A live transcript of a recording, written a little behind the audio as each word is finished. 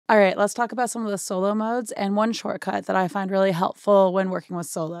All right, let's talk about some of the solo modes and one shortcut that I find really helpful when working with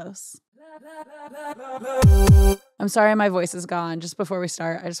solos. I'm sorry my voice is gone. Just before we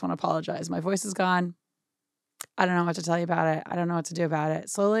start, I just want to apologize. My voice is gone. I don't know what to tell you about it. I don't know what to do about it.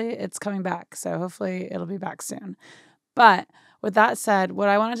 Slowly, it's coming back, so hopefully it'll be back soon. But with that said, what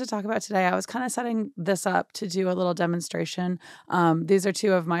I wanted to talk about today, I was kind of setting this up to do a little demonstration. These are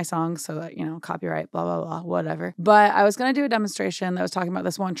two of my songs, so that, copyright, blah, blah, blah, whatever. But I was going to do a demonstration that was talking about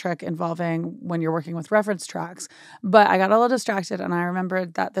this one trick involving when you're working with reference tracks. But I got a little distracted, and I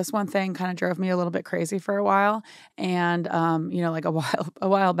remembered that this one thing kind of drove me a little bit crazy for a while, and, like a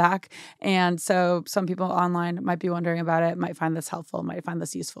while back. And so some people online might be wondering about it, might find this helpful, might find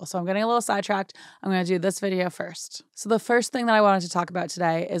this useful. So I'm getting a little sidetracked. I'm going to do this video first. So the first thing that I wanted to talk about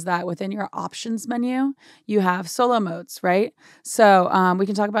today is that within your options menu, you have solo modes, right? So we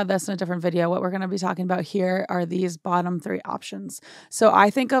can talk about this in a different video. What we're going to be talking about here are these bottom three options. So I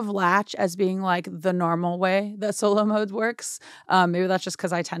think of Latch as being like the normal way that solo mode works. Maybe that's just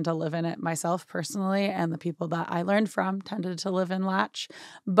because I tend to live in it myself personally, and the people that I learned from tended to live in Latch.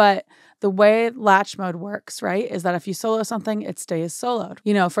 But the way Latch mode works, right, is that if you solo something, it stays soloed.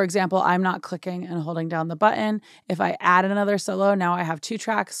 For example, I'm not clicking and holding down the button. If I add another solo, now I have 2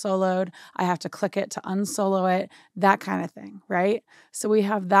 tracks soloed. I have to click it to unsolo it, that kind of thing, right? So we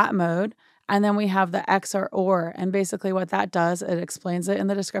have that mode. And then we have the X or. And basically what that does, it explains it in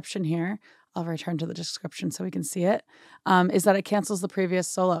the description here. I'll return to the description so we can see it, is that it cancels the previous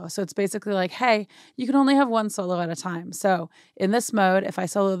solo. So it's basically like, hey, you can only have one solo at a time. So in this mode, if I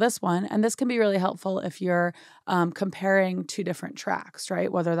solo this one, and this can be really helpful if you're comparing 2 different tracks, right?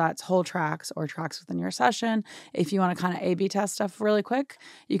 Whether that's whole tracks or tracks within your session. If you want to kind of A/B test stuff really quick,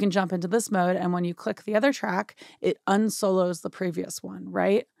 you can jump into this mode. And when you click the other track, it unsolos the previous one,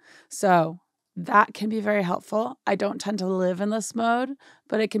 right? So that can be very helpful. I don't tend to live in this mode,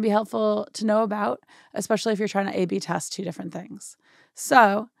 but it can be helpful to know about, especially if you're trying to A/B test 2 different things.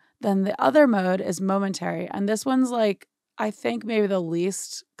 So then the other mode is momentary. And this one's like, I think maybe the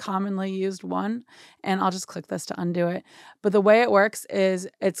least commonly used one. And I'll just click this to undo it. But the way it works is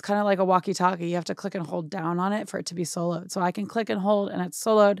it's kind of like a walkie-talkie. You have to click and hold down on it for it to be soloed. So I can click and hold and it's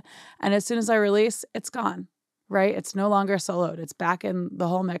soloed. And as soon as I release, it's gone. Right? It's no longer soloed. It's back in the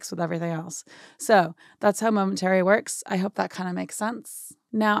whole mix with everything else. So that's how momentary works. I hope that kind of makes sense.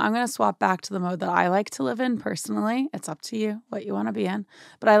 Now I'm going to swap back to the mode that I like to live in personally. It's up to you what you want to be in,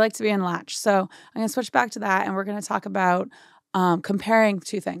 but I like to be in Latch. So I'm going to switch back to that and we're going to talk about comparing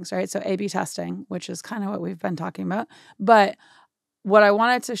 2 things, right? So A/B testing, which is kind of what we've been talking about, but what I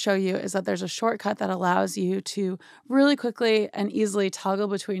wanted to show you is that there's a shortcut that allows you to really quickly and easily toggle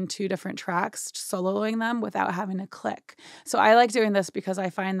between 2 different tracks, soloing them without having to click. So I like doing this because I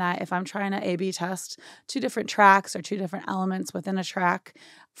find that if I'm trying to A/B test 2 different tracks or 2 different elements within a track,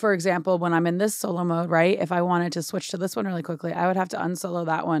 for example, when I'm in this solo mode, right, if I wanted to switch to this one really quickly, I would have to unsolo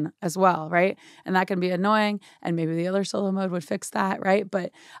that one as well, right? And that can be annoying, and maybe the other solo mode would fix that, right?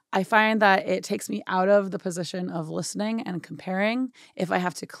 But I find that it takes me out of the position of listening and comparing if I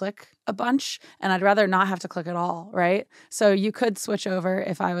have to click a bunch, and I'd rather not have to click at all, right? So you could switch over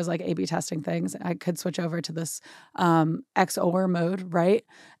if I was like A/B testing things. I could switch over to this XOR mode, right?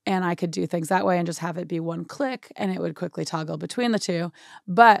 And I could do things that way and just have it be one click and it would quickly toggle between the 2.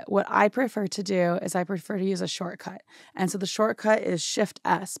 But what I prefer to do is I prefer to use a shortcut. And so the shortcut is Shift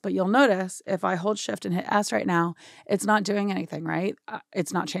S. But you'll notice if I hold Shift and hit S right now, it's not doing anything, right?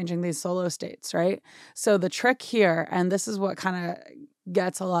 It's not changing these solo states, right? So the trick here, and this is what kind of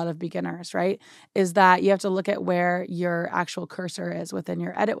gets a lot of beginners, right, is that you have to look at where your actual cursor is within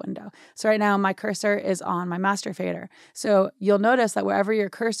your edit window. So right now my cursor is on my master fader. So you'll notice that wherever your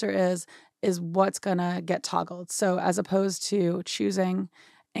cursor is what's going to get toggled. So as opposed to choosing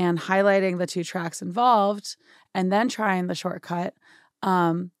and highlighting the 2 tracks involved and then trying the shortcut,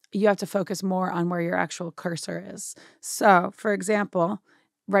 you have to focus more on where your actual cursor is. So for example,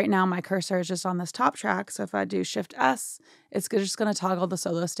 right now my cursor is just on this top track. So if I do Shift S, it's just going to toggle the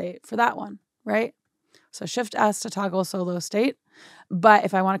solo state for that one, right? So Shift S to toggle solo state. But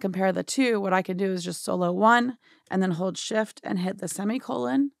if I want to compare the 2, what I can do is just solo 1 and then hold Shift and hit the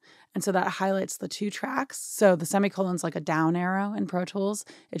semicolon. And so that highlights the 2 tracks. So the semicolon's like a down arrow in Pro Tools.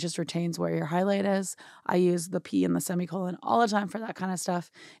 It just retains where your highlight is. I use the P and the semicolon all the time for that kind of stuff.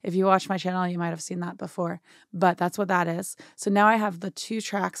 If you watch my channel, you might have seen that before, but that's what that is. So now I have the 2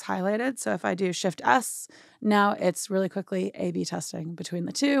 tracks highlighted. So if I do Shift S, now it's really quickly A/B testing between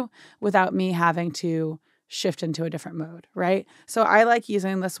the 2 without me having to shift into a different mode, right? So I like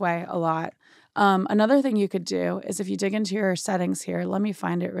using this way a lot. Another thing you could do is if you dig into your settings here, let me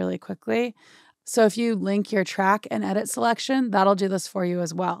find it really quickly. So if you link your track and edit selection, that'll do this for you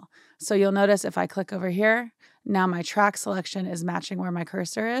as well. So you'll notice if I click over here, now my track selection is matching where my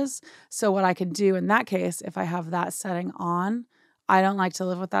cursor is. So what I can do in that case, if I have that setting on, I don't like to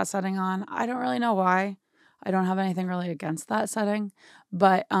live with that setting on. I don't really know why. I don't have anything really against that setting,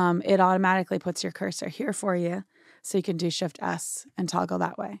 but it automatically puts your cursor here for you. So you can do Shift S and toggle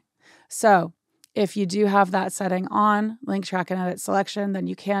that way. So if you do have that setting on, link track and edit selection, then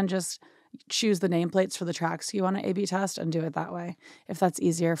you can just choose the nameplates for the tracks you want to A/B test and do it that way if that's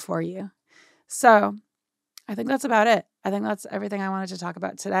easier for you. So I think that's about it. I think that's everything I wanted to talk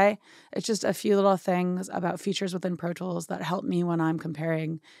about today. It's just a few little things about features within Pro Tools that help me when I'm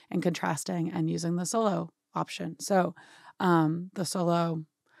comparing and contrasting and using the solo option. So the solo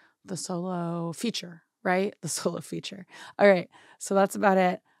feature, right? The solo feature. All right. So that's about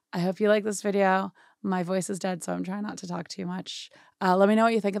it. I hope you like this video. My voice is dead, so I'm trying not to talk too much. Let me know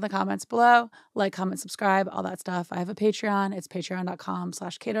what you think in the comments below. Like, comment, subscribe, all that stuff. I have a Patreon. It's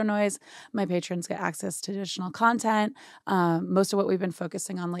patreon.com/CatoNoise. My patrons get access to additional content. Most of what we've been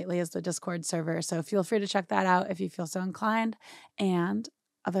focusing on lately is the Discord server, so feel free to check that out if you feel so inclined. And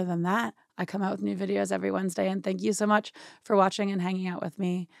other than that, I come out with new videos every Wednesday, and thank you so much for watching and hanging out with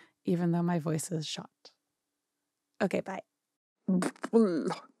me, even though my voice is shot. Okay, bye.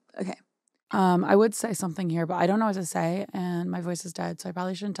 Okay. I would say something here, but I don't know what to say, and my voice is dead, so I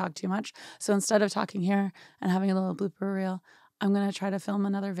probably shouldn't talk too much. So instead of talking here and having a little blooper reel, I'm going to try to film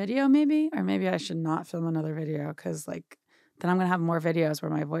another video maybe, or maybe I should not film another video because like then I'm going to have more videos where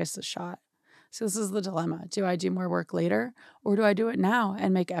my voice is shot. So this is the dilemma. Do I do more work later, or do I do it now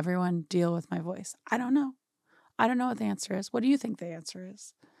and make everyone deal with my voice? I don't know. I don't know what the answer is. What do you think the answer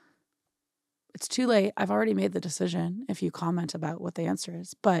is? It's too late. I've already made the decision if you comment about what the answer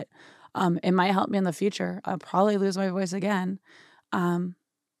is, but it might help me in the future. I'll probably lose my voice again.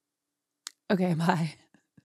 Okay, bye.